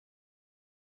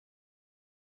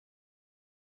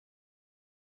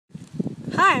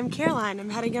Hi, I'm Caroline. I'm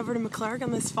heading over to McClurg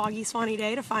on this foggy Sewanee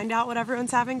day to find out what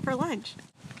everyone's having for lunch.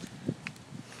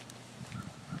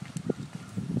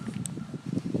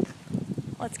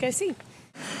 Let's go see.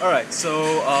 Alright,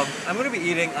 so I'm going to be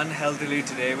eating unhealthily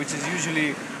today, which is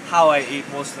usually how I eat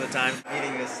most of the time.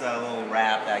 Eating this little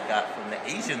wrap that I got from the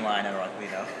Asian line, ironically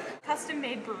enough.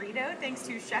 Custom-made burrito thanks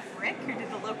to Chef Rick, who did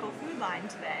the local food line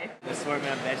today.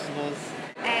 Assortment of vegetables.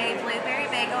 A blueberry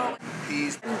bagel.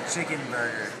 Peas, chicken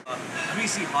burger,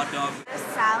 Greasy hot dog A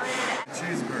salad.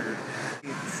 cheeseburger,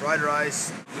 fried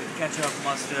rice, with ketchup,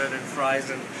 mustard, and fries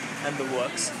and the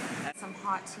works. Some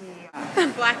hot tea.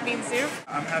 Black bean soup.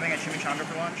 I'm having a chimichanga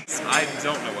for lunch. I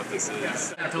don't know what this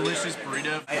is. A delicious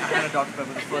burrito. I had a Dr.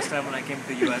 Pepper the first time when I came to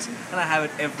the US, and I have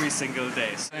it every single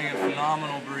day. It's a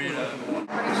phenomenal burrito.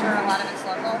 Pretty sure a lot of it's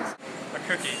local. A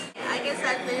cookie. I guess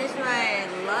I finished my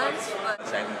lunch,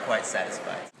 but I'm quite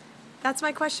satisfied. That's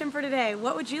my question for today.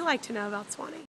 What would you like to know about Sewanee?